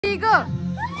भनेको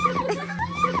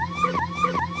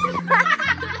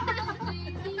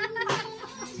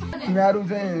तिमीहरू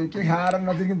चाहिँ के खाएर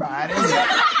नजिक भारे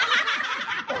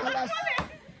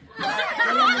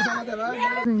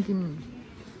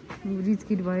रिच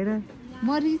किड भएर म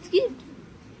रिच किड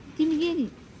तिमी के नि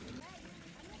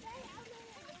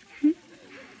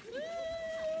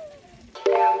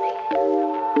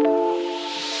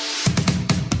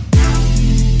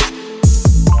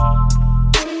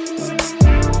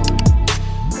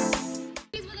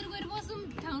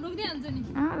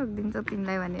रोकिदिन्छ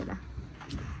तिमीलाई भनेर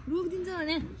रोकिदिन्छ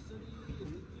भने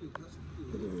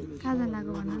कहाँ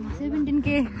जानको भन न 17K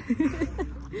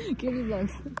केबी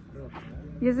ब्लग्स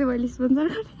यो चाहिँ मैले स्पोन्सर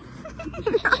गरेँ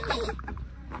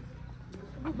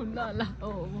ल ल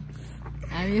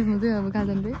हामी यसमा चाहिँ अब कहाँ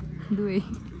जान्दै दुबई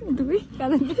कहाँ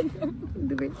जान्दै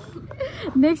दुबई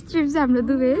नेक्स्ट ट्रिप चाहिँ हाम्रो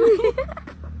दुबई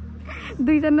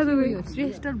दुईजना दुबई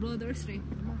श्रेष्ठ ब्रदर्स रे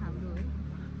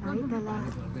हाम्रो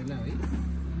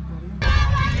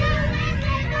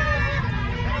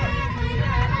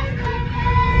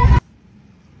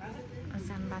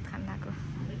भात खान गएको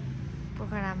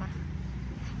पोखरामा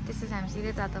त्यसपछि हामी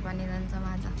सिधै तातो पानी जान्छौँ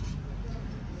आज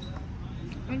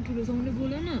अनि ठुलो सँगले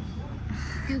बोल न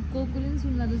त्यो कोकुले पनि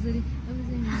सुन्ला जसरी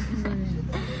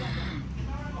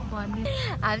भन्ने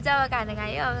हामी चाहिँ अब खाना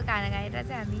खायो अब खाना खाएर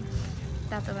चाहिँ हामी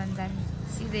तातो पानी जाने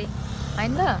सिधै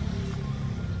होइन त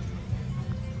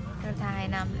तर थाहा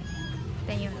छैन हामीलाई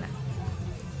त्यहीँ होला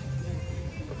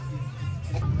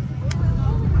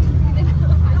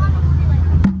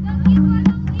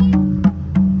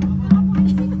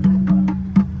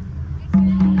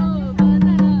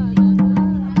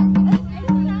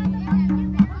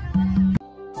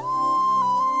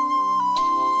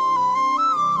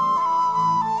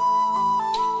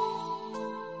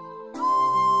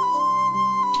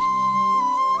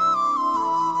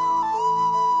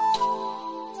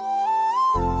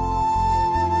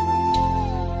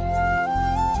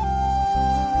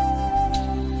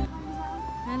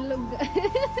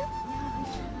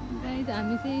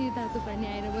हामी चाहिँ तातो पानी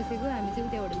आएर बसेको हामी चाहिँ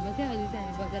उता होटलमा चाहिँ अहिले चाहिँ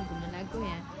हामी बजार घुम्न लागेको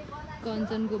यहाँ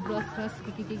कञ्चनको ब्रस फ्रस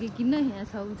के किन्न यहाँ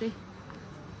छ ऊ चाहिँ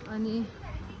अनि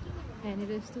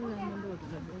यहाँनिर यस्तो राम्रो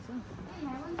होटलहरू रहेछ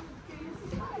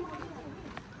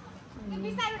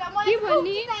के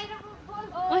भन्ने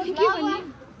अनि के भन्ने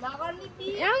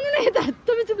आउनु न यता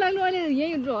तपाईँ चुप लाग्नु अहिले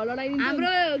यहीँ लडाइदिन्छ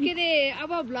हाम्रो के अरे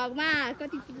अब भ्लगमा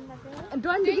कति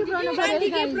डन्डीके पुराउनु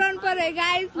पर्यो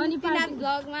गाइस अनि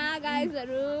भ्लगमा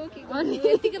गाइसहरू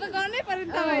यतिको त गर्नै पर्यो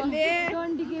तपाईँहरूले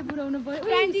डन्डीके पुराउनु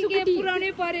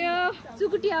पुराउनै पर्यो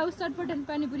सुकुटी हाउस चटपटन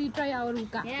पानीपुरी ट्राई आवर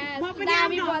हुक्का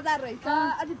दामी बजार रहेछ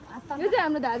यो चाहिँ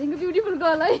हाम्रो धादिङको ब्युटिफुल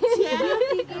गर्ल है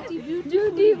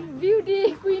ब्युटी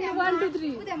क्विन 1 2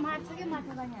 3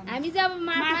 हामी चाहिँ अब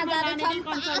माटमा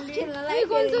जाँदैछौँ खेल्नलाई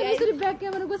यसरी ब्याक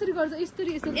क्यामेरा कसरी गर्छ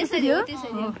यसरी हो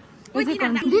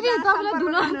दिदी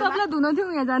तपाईँलाई धुन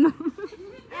थियो यहाँ जानु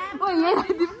ओ यहाँ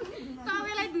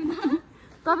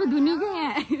तपाईँ धुने क्या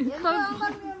यहाँ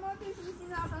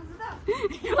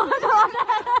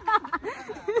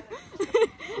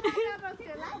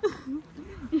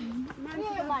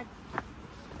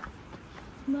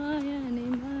माया नै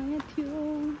माया थियो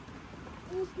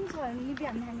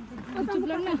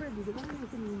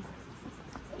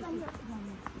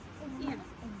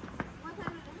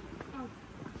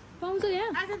पाउँछ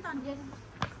यहाँ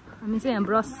हामी चाहिँ यहाँ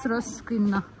ब्रस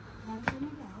किन्न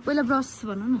पहिला ब्रस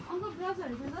भनौँ न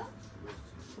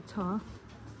छ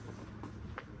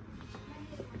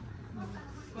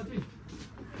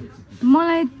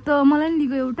मलाई नि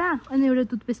लिएको एउटा अनि एउटा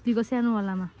टुथपेस्ट लिएको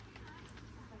सानोवालामा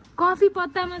कफी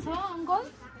पत्तामा छ अङ्कल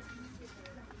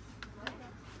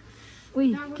ओइ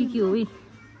के हो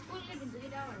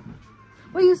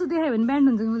ओइ यसो देखायो भने ब्यान्ड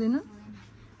हुन्छ कि हुँदैन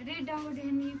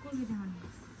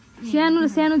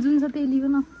सानो जुन छ त्यही लिएको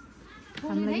न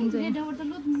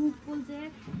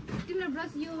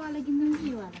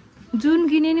जुन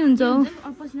किने नि हुन्छ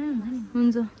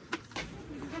हुन्छ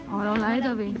हराउला है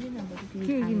तपाईँ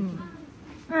के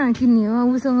किन्ने किन्ने हो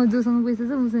उसँग जोसँग पैसा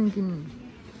छ उसँग किन्ने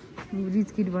रिच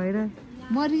किड भएर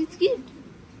म रिच किड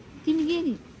तिमी के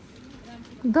नि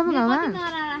तपाईँ घरमा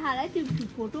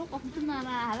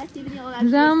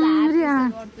राम्री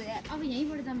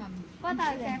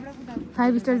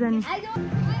 5 स्टार जाने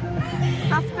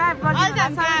सब्स्क्राइब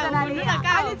गरिदिनु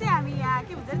अहिले चाहिँ हामी यहाँ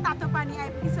के भन्छ तातो पानी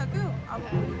आइपुगिसक्यो अब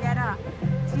ल्याएर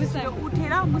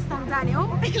उठेर मुस्ताङ जाने हो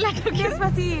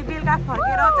त्यसपछि बेलुका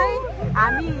फर्केर चाहिँ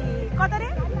हामी कता रे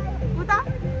उता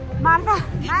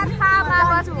मार्फामा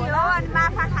बस्ने हो अनि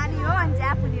मार्फा खाने हो अनि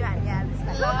चिया पुग्यो हामी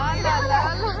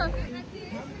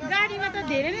गाडीमा त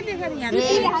धेरै नै देखाएर यहाँ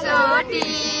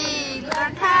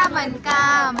कथा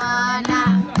मनकामना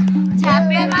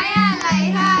छापे मायालाई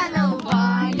हालौ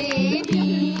भने नि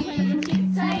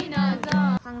छैन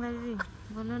सङ्ग्रारी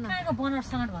बोल्नु न कहाँको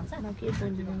बनरसँग भन्छ म के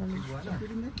बोल्दिन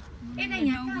एना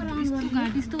यहाँ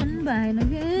गाडी यस्तो पनि भएन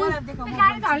के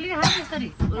गाडी त हल्ली हाल यसरी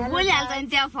बोलिहाल्छ नि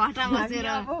त्यहाँ फटा बसेर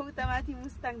बहुत माथि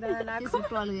मुस्ताङ जान लाग्यो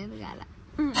टल्केर गाला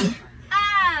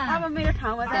अब मेरो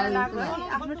ठाउँमा जान लाग्यो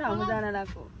आफ्नो ठाउँमा जान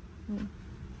लाग्यो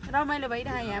रमाइलो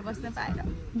भइरह्यो यहाँ बस्न पाएर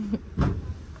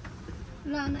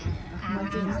ल न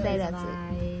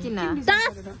किन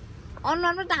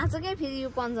अनुहारमा टाँच्छ क्या फेरि यो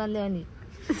कञ्चनले अनि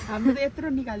हाम्रो त यत्रो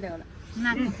निकाल्दै होला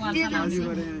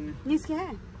निस्क्या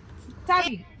अब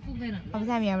चाहिँ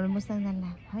हामी हाम्रो मुस्ताङ जान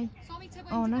लाग्यो है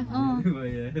आउ न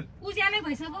उज्यालै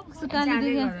भइसक्यो सुकाले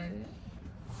देख्यो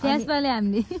त्यसपाले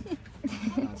हामीले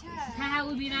थाहा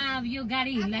उभिन यो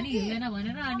गाडी हिल्ला नि हिल्दैन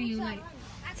भनेर अनि यसलाई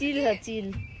चिल छ चिल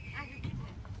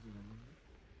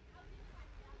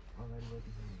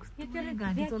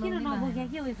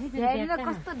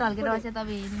कस्तो ढल्केर बस्छ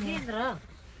तपाईँ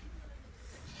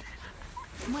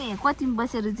म यहाँ कति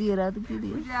बसेर जिएर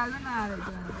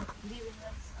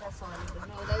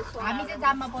हामी चाहिँ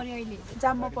जाममा पर्यो अहिले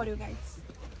जाममा पर्यो गाइस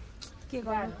के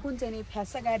गर्नु कुन चाहिँ नि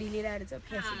फ्यासा गाडी लिएर आएर चाहिँ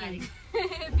फ्यासा गाडी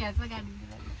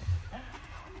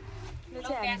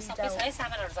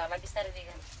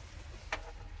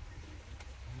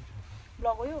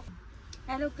ब्लग हो यो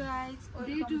hello guys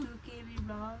welcome to KB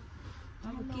blog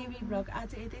अब केबी ब्लग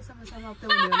आज यतैसम्म समाप्त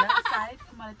हुने होला सायद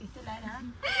मलाई त्यस्तै लाग्यो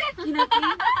किनकि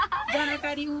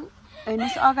जानकारी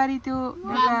हेर्नुहोस् अगाडि त्यो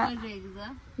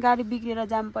गाडी बिग्रेर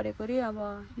जाम परेको रे अब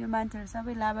यो मान्छेहरू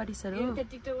सबै लाभारिसहरू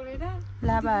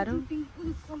लाभाहरू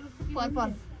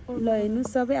ल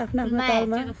हेर्नुहोस् सबै आफ्नो आफ्नो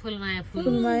तालमा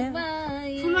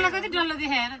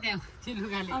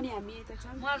अनि हामी यता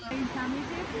छौँ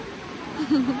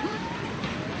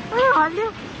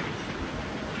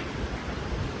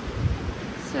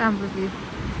राम्रो भ्यू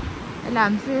अहिले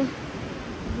हामी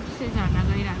चाहिँ झर्ना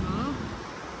गइरहेको हो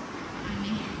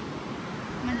अनि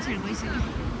मान्छेहरू गइसक्यो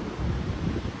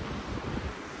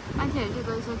हामी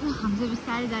चाहिँ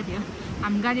बिस्तारै जाने हो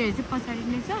हाम्रो गाडीहरू चाहिँ पछाडि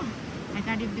नै छ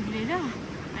गाडी बिग्रेर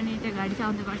अनि त्यो गाडी चाहिँ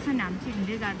आउँदै गर्छ नि हामी चाहिँ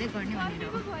हिँड्दै जाँदै गर्ने भनेर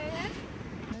हो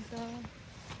त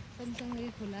सँगसँगै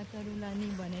खोला तरुला नि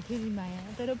भने फेरि माया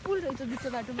तर पुल रहेछ बिच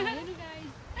बाटोमा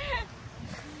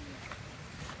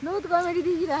नौत कमेडी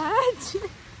देखिरहेको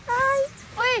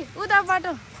ओइ उता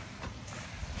बाटो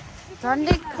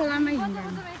झन्डै खोलामै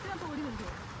हिँड्दैन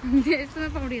यस्तोमा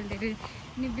पौडी हाल्दै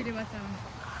निब्बिरे बच्चामा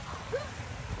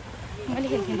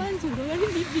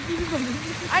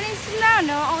अनि सुन न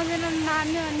आउँदैन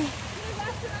नान्यो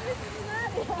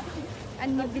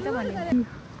अनि निब्बी त भन्यो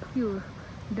यो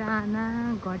डाना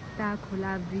घट्टा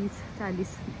खोला ब्रिज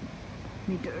 40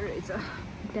 मिटर रहेछ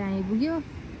त्यहाँ आइपुग्यो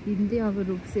हिँड्दै अब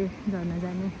रुप्से झर्ना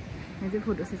जाने यहाँ चाहिँ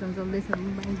फोटो सेसन चल्दैछ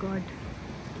माई गड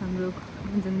हाम्रो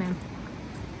कञ्चन म्याम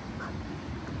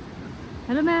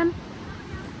हेलो म्याम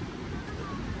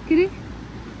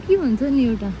के भन्छ नि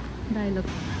एउटा डायलग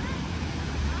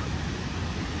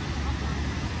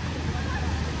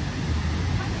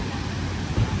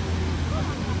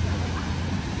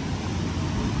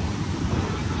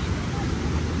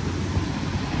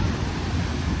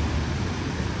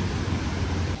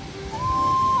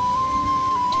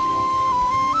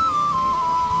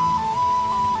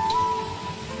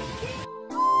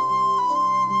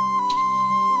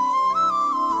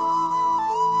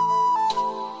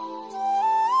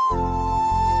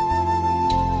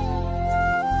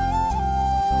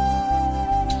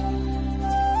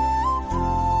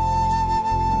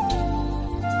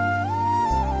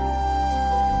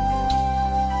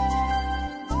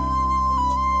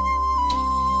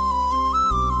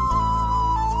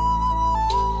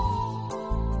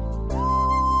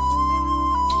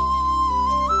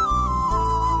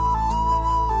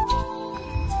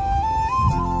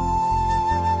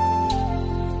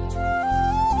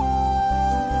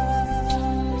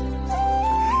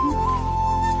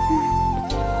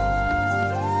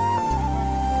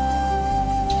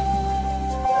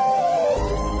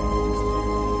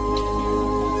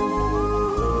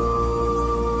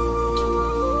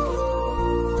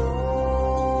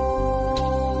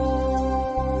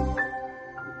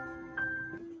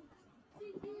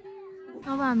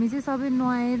हामी चाहिँ सबै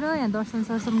नुहाएर यहाँ दर्शन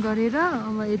सर्शन गरेर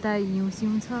अब यता हिउँ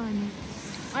सिउँ छ अनि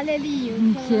अलिअलि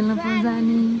खेल्न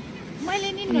जाने मैले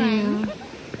नि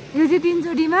यो चाहिँ 3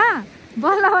 चोटिमा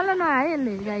बल्ल बल्ल नुहाए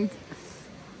यसले गाई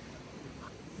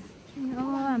अब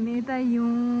हामी यता हिउँ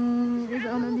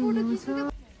अलिअलि हिउँ छ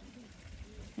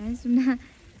यहाँ सुना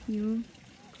हिउँ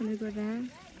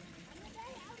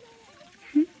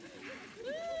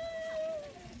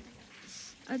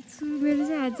अच्छु मेरो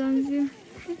चाहिँ हात चम्च्यो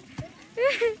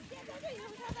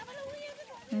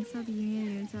सब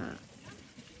यहाँ छ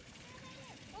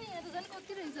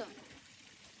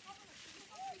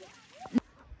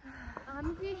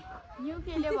हामी यो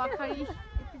केले भर्खरै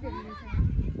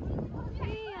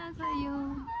यहाँ छ यो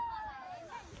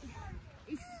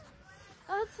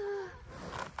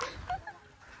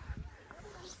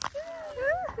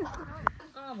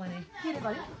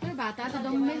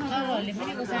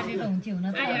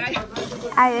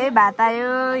आयो है भात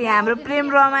आयो यहाँ हाम्रो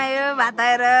प्रेम रमायो भात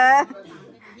आएर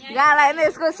गाँड आएन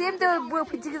यसको सेम त्यो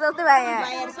फिचिकी जस्तै भयो यहाँ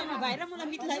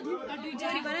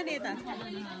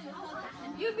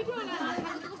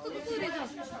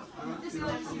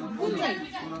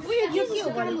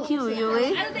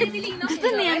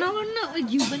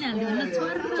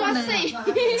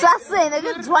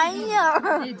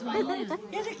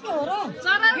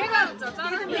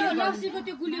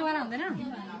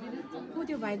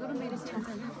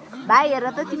भाइ हेर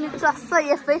त तिमी चस्स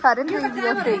यस्तै खरे नि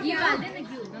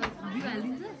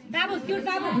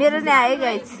मेरो नि आयो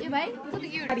गाइस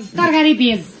तरकारी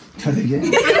पेज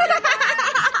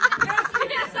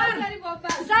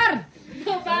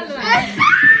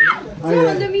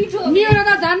मेरो त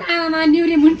झन् आमामा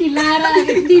न्युरे मुन्टी लाएर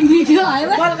यति मिठो आयो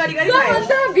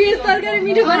तरकारी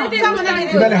मिठो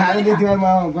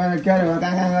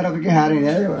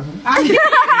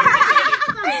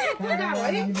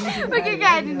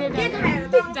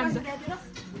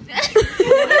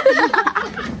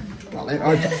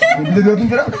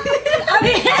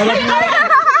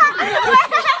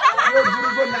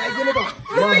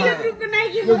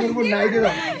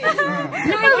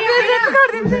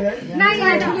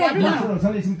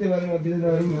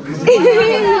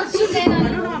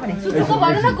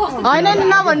होइन नि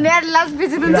नभन्नु लाज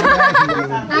बेचिदिन्छ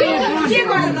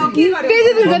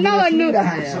नभन्नु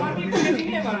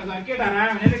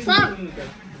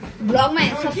ब्लगमा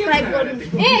सब्स्क्राइब गर्नु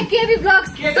ए केबी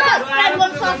ब्लग्स सब्स्क्राइब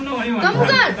गर्नु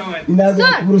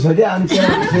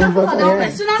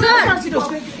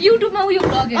युट्युबमा उयो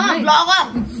ब्लग हेर्नु ब्लगर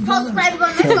सब्स्क्राइब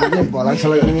गर्नु भला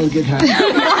सला गर्नु के थाहा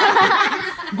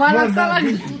भला सला के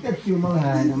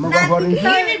मलाई मगा गरिन्छ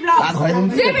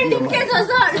 17 के छ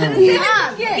सर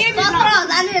के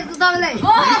 17000 ले हेर्छु तपाईलाई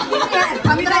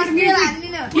हामी त के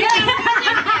हाल्दिनु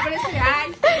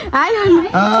हाय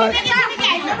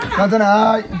कतन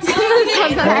हाय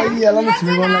हाय याला नि सुन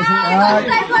गर्नु हाय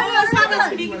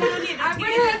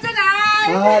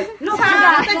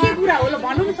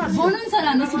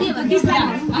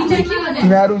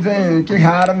तिमीहरू चाहिँ के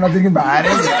खाएर नदेखि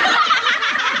भारे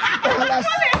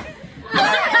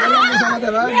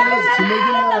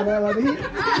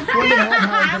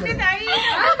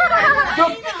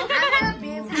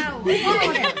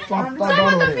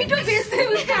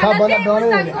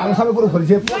सबै कुरो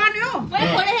खोलिसक्यो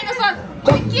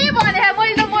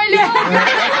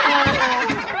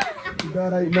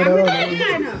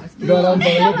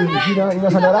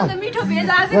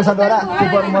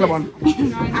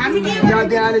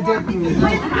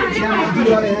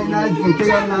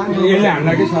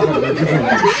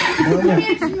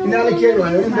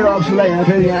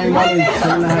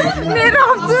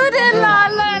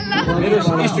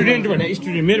स्टुडेन्ट भने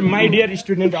स्टुडेन्ट मेरो my dear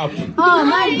student option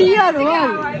my dear हो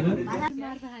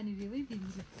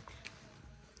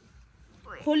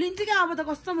खोलिन्छ क्या अब त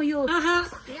कस्तो म यो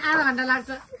आधा घण्टा लाग्छ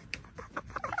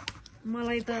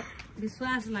मलाई त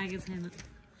विश्वास लागेको छैन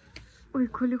ओइ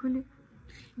खोले खोले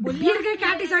बिरकै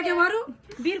काटिसक्यो बरु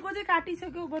बिरको चाहिँ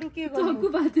काटिसक्यो बरु के गर्नु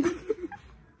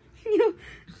यो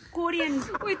कोरियन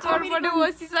ओइ चोरपटे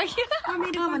बसिसक्यो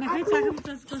अमेरिका भने खै साको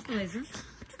कस्तो भएछ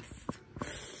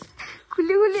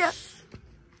खुली खुली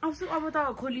अब त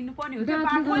खोलिनु पर्ने हो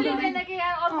खोलिदैन कि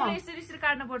यार अर्कोले यसरी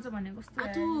काट्नु पर्छ भने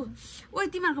कस्तो ओइ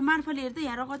तिमीहरुको मार्फले हेर त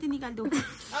यहाँ कति निकाल्दौ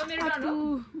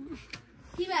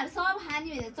तिमीहरु सब हानि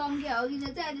भने चम्के हो किन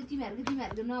चाहिँ अहिले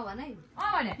तिमीहरुको नभन है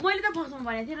भने मैले त फर्स्टमा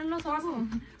भने थिएन ल सक्छु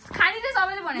खानी चाहिँ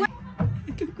सबैले भने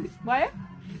भयो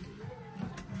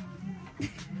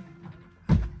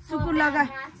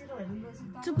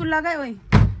चुकुर लगाए ओइ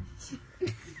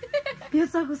यो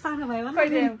चक्कु सानो भयो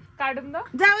कहिले काटौँ त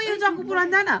जाऊ यो चक्कु पुरान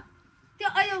जान त्यो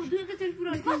अयो दुईको चोटी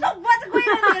पुरान कस्तो बच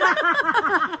गइरहेछ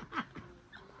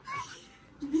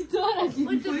बिचरा ओइ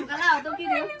चुकुर कला हो त के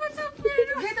रे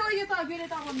के त यो त बेरे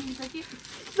त अब मिल्छ कि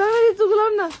सबैले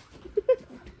चुकुलाउन न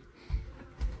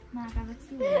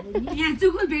यहाँ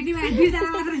चुकुल भेटी भए दुईजना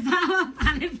मात्र छ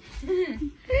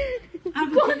अब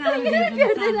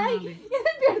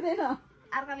भेट्दैन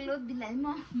अर्का लोद दिलाई म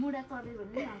मुडा चढे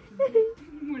भन्ने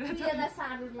मुडा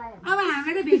साडु लायो अब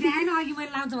हामीले भेटाएन अघि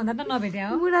मैले लाउँछु भन्दा त नभेट्या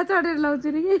हो मुडा चढेर लाउँछु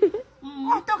नि कि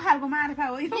कस्तो खालको मार्का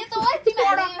हो यो त हो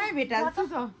तिमीहरुले नै भेटा जस्तो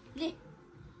छ ले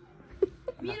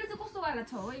मेरो चाहिँ कस्तो वाला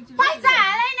छ हो एकचोटी पैसा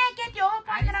हालै नै के त्यो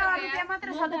 15 रुपैयाँ मात्र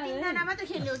छ त 3 जना मात्र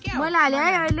खेल्यो के मैले हाले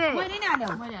है अहिले मैले नै हाल्यो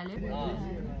मैले हाले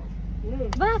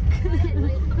बाक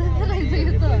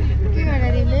के गर्ने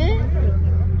तिमीले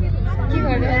के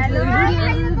गर्ने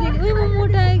उही म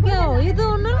मोटाए क्या हो यो त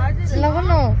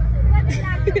लगाउन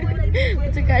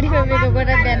चाहिँ गाडीमा मेकअप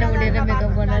गरेर बिहान उठेर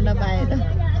मेकअप गर्न नपाएर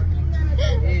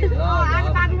आज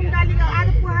बागलुङ डालीको आज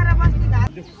पुहारा बस्ती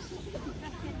घाट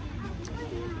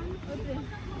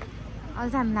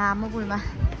अहिले हामी लामो पुलमा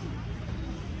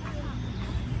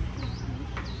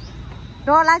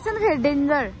डर लाग्छ नि फेरि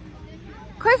डेन्जर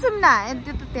खै सुन्न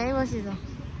त्यो त त्यहीँ बसेछ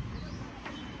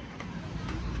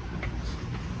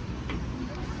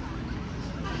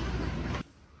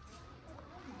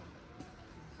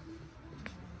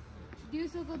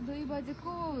दिउँसोको 2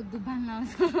 बजेको दुबान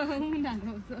लाउँछ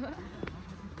उनीहरू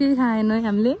त्यही खाएन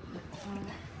हामीले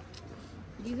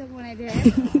दिउँसो बनाइदिए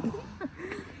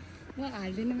म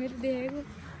हाल्दिनँ मेरो देखेको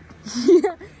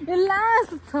ए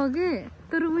लास्ट छ कि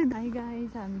तर उही धाइ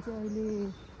गाइस हामी चाहिँ अहिले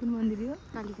कुन मन्दिर हो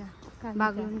कालिका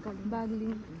बागलुङ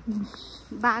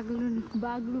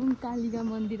बागलुङ कालिका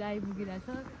मन्दिर आइपुगिरहेछ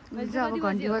अब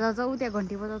घन्टी बजाउँछौ त्यहाँ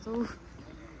घन्टी बजाउँछौ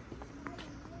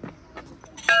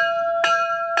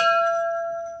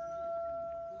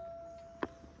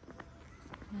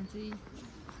चाहिँ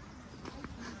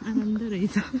आनन्द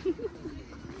रहेछ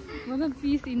मतलब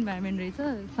पिस इन्भाइरोमेन्ट रहेछ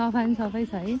सफा नि सफै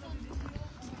छ है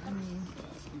अनि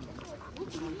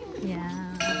यहाँ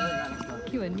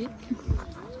के भन्ने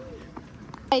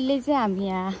अहिले चाहिँ हामी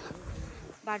यहाँ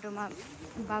बाटोमा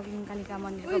बागलुङ कालिका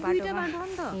मन्दिरको बाटोमा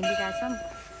हिँडिरहेछौँ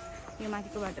यो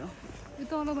माथिको बाटो यो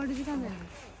तल बाटो चाहिँ कहाँ जाने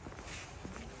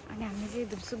अनि हामी चाहिँ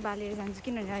धुपसुप बालेर जान्छौँ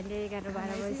किनभने अहिले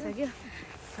 11-12 बजिसक्यो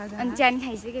अनि चिया नि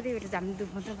खाइसक्यो त्यही भएर हामी धुप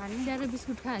मात्र बाल्ने त्यहाँ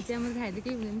बिस्कुट चिया मात्रै खाएर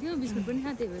केही हुँदैन थियो बिस्कुट पनि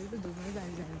खायो त्यही भएर त धुप मात्रै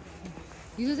बालेर जानु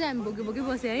हिजो चाहिँ हामी बोके बोके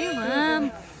बस्यो है वहाँ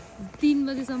 3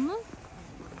 बजीसम्म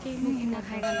केही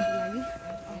नखाइरहनुको लागि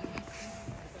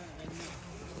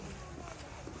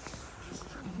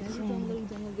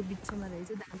जङ्गलको बिचमा रहेछ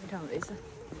दामी ठाउँ रहेछ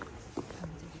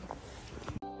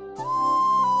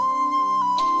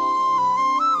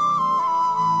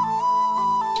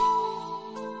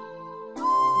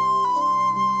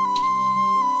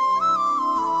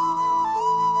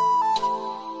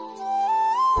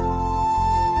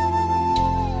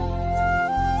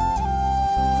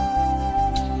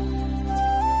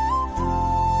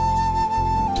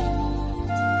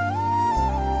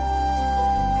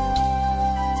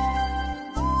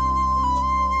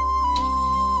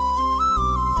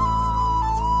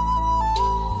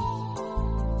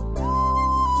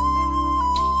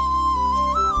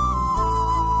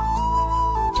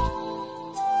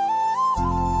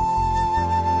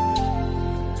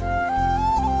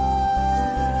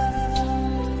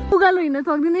उकालो हिँड्न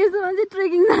सक्दिनँ यस्तोमा चाहिँ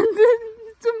ट्रेकिङ जान्छु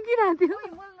चुम्किरहेको थियो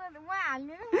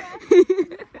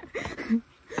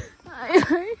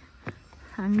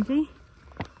हामी चाहिँ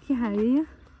के खायो यो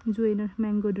जोइनर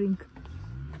म्याङ्गो ड्रिङ्क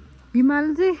हिमाल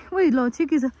चाहिँ ओइ ल चाहिँ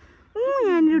के छ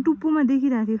यहाँनिर टुप्पोमा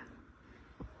देखिरहेको थियो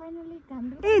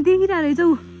ए देखिरहेको रहेछ ऊ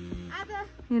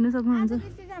हेर्नु सक्नुहुन्छ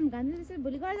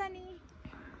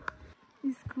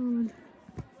स्कुल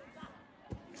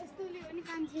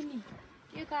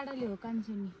के काँडाले हो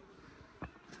कान्छे नि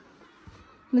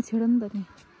ल छेड नि त नि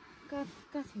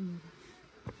कहाँ छैन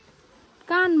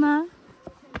कानमा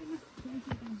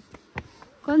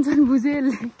कञ्चन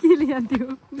भुजेलले के ल्याएको थियो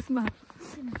उसमा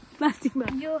प्लास्टिकमा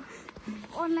यो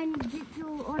अनलाइन त्यो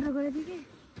अर्डर गरेको थिएँ कि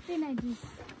त्यही नाइटी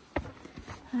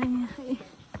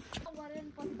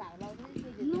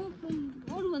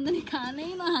अरूभन्दा नि खानै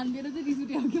नहान्दिएर चाहिँ रिस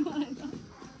उठ्यो कि मलाई त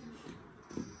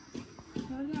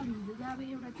हिजो चाहिँ अब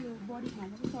एउटा त्यो बडी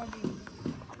खाना चाहिँ सर्दी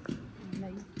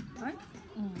है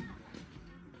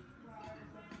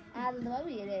आज त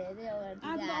हेरे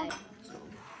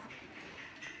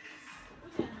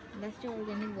लास्ट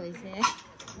अर्ग्यानिक भइसक्यो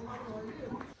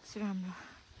राम्रो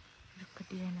रुखको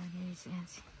डिजाइन आउने रहेछ यहाँ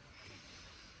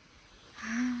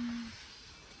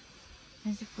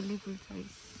चाहिँ फुल्लै फुल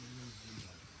चोइस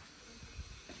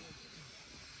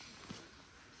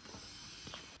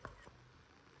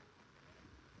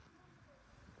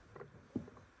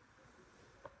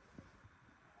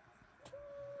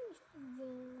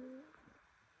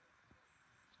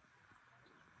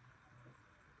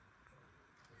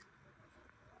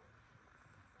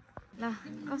ल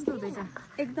कस्तो हुँदैछ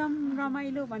एकदम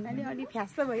रमाइलो भन्नाले अलि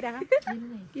फ्यास्स भइरह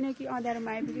किनकि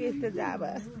अँध्यारोमा आइपुग्यो यस्तो जाब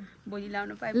भोलि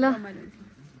लाउनु पाए रमाइलो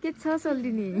के छ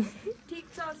सोल्टिनी ठिक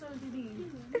छ सोल्टिनी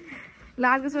ल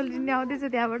अर्को सोल्टिनी आउँदैछ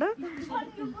त्यहाँबाट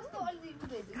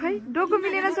खै डोको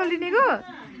मिलेन सोल्टिनीको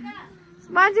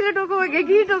मान्छेले डोको बोक्यो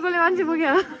कि डोकोले मान्छे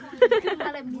बोक्यो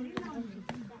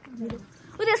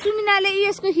उता सुमिनाले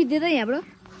यसको खिच्दै त यहाँबाट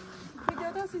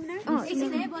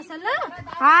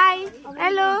हाई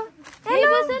हेलो हेलो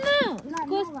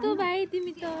कस्तो भाइ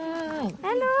तिमी त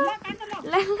हेलो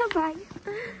ल भाइ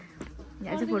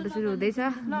यहाँ चाहिँ फोटो सुरु हुँदैछ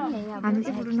हामी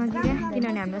चाहिँ फोटो नखिच्या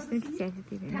किनभने हाम्रो अस्ति खिचेको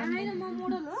थियो त्यही भएर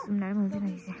सुनाएर मैले चाहिँ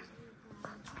नखिच्या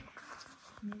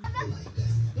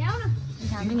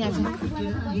हामी यहाँ छौँ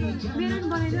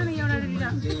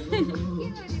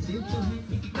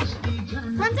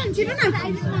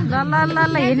ल ल ल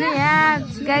ल हेर्ने यहाँ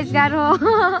गाइस गाह्रो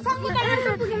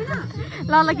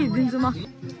ल ल खिचिदिन्छु म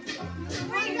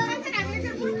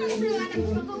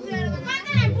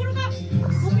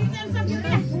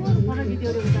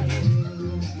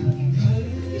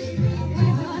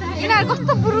यिनीहरू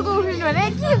कस्तो बुरुको उफ्रिनु भने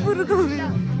के बुरुको उफ्रिनु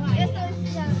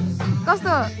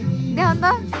कस्तो देखाउनु त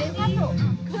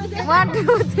 1 2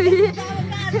 3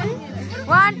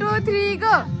 1 2 3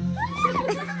 go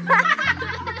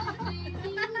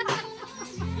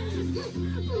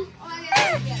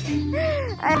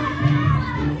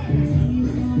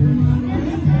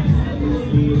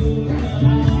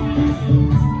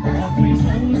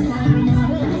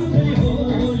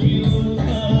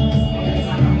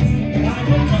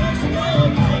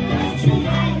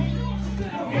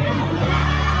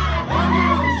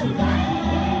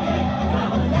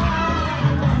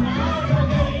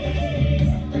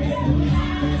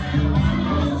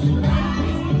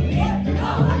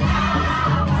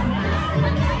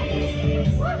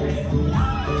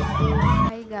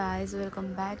welcome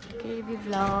back to KB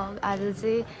vlog आज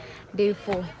चाहिँ डे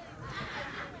 4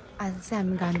 आज चाहिँ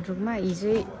हामी गान्तोकमा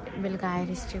हिजै बेलुका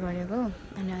आएर स्टे गरेको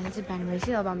अनि अहिले चाहिँ बिहान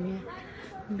भएपछि अब हामी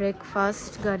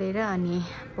ब्रेकफास्ट गरेर अनि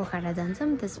पोखरा जान्छौँ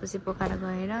त्यसपछि पोखरा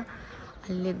गएर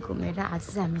अलि घुमेर आज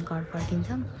चाहिँ हामी घर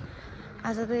फर्किन्छौँ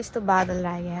आज त यस्तो बादल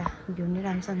लाग्यो भ्यू नै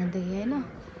राम्रोसँग देखेँ होइन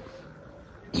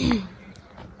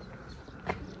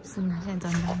सुन्न चाहिँ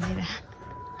जन्माएर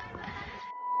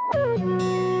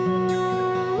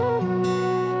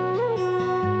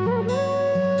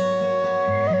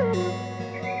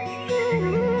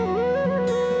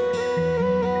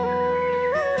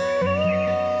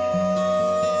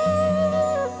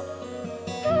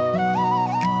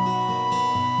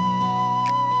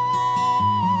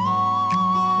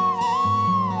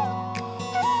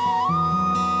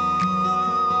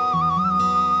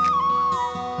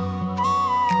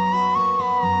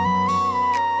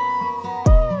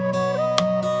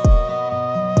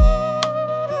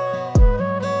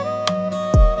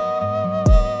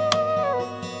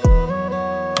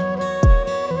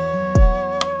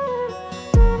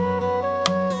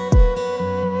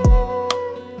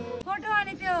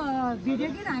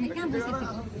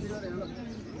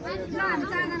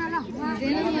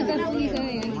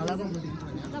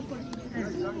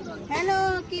hello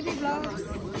KB blogs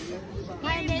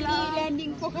finally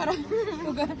landing Pokhara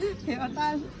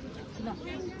हताल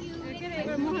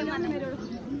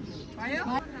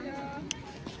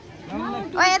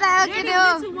ओ यता आयो के हो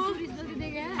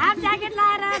हाफ ज्याकेट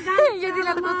लाएर यो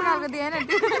दिनले कस्तो खालको दिएन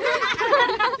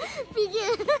पिके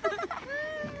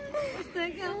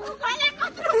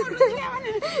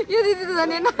यो दिदी त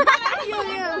जानेन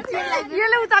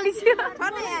यसले उचाली थियो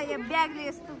ब्यागले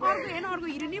यस्तो अर्को हेर्नु अर्को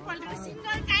हिरो नै पल्टेर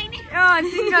सिङ्गल चाहिने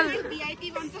सिङ्गल भिआइपी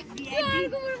भन्छ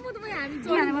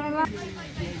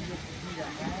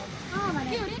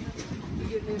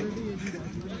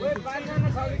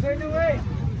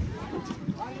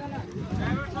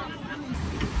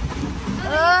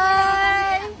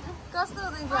कस्तो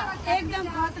हुँदैछ एकदम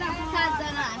खतरा 7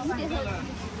 जना हामी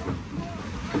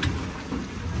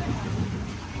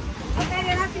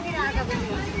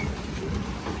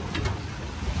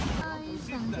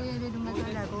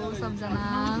सबजना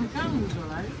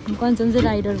कञ्चन चाहिँ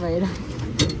राइडर भएर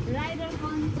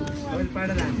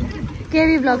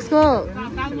केबी ब्लग्सको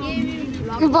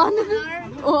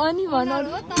अनि भन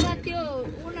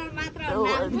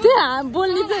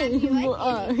बोल्ने चाहिँ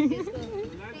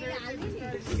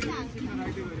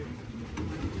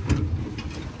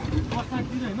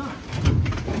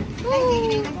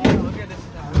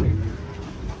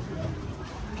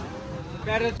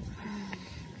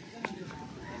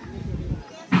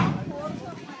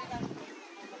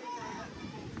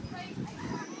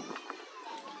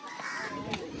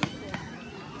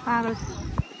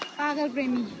पागल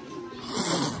प्रेमी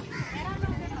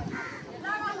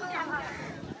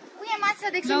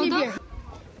साथ एकछिन निभियो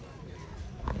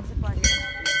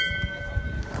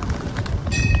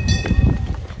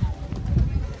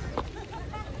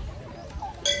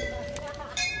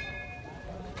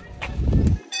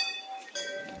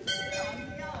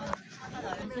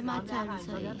माछाहरू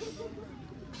छ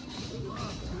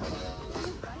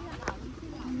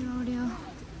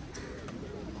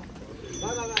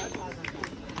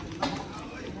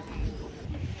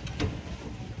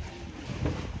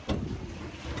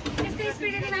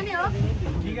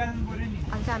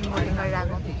अन्त हामी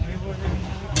बोटिङ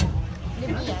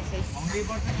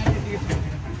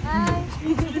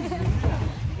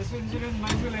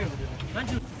गरिरहेको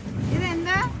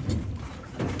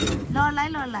लला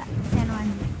लला सानो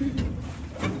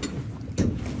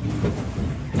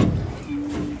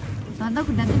अन्त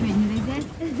खुट्टा चाहिँ भेट्ने रहेछ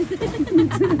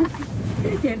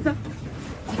हेर्छ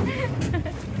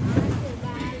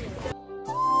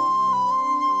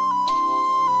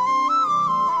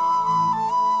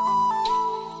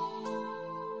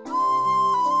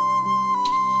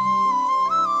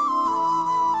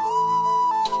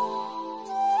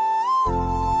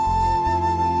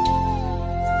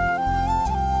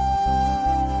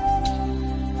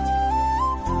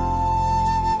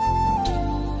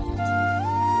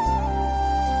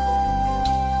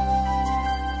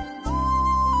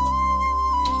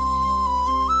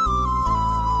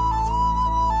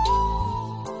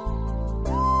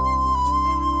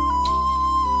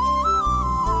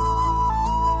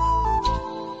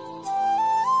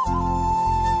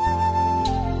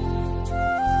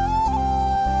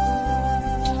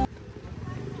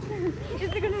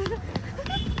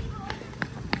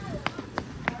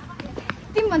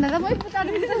भन्दा त मै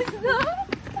पुतारो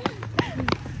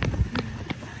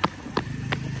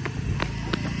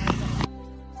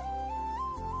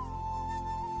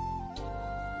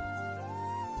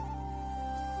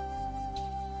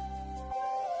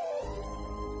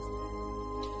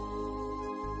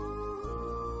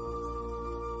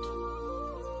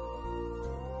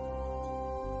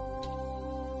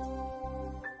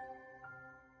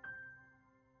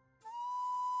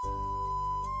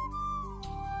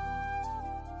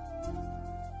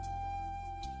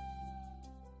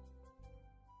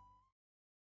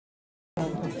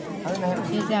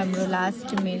यो चाहिँ हाम्रो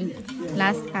लास्ट मिल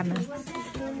लास्ट खाना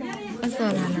कस्तो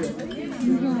हो खाना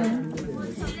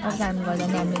अब हामी गर्दा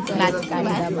नि हामी लास्ट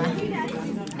खानामा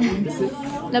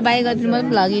ल बाई गर्छु म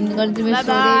भ्लगिङ गर्छु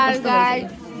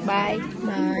बाई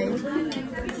बाई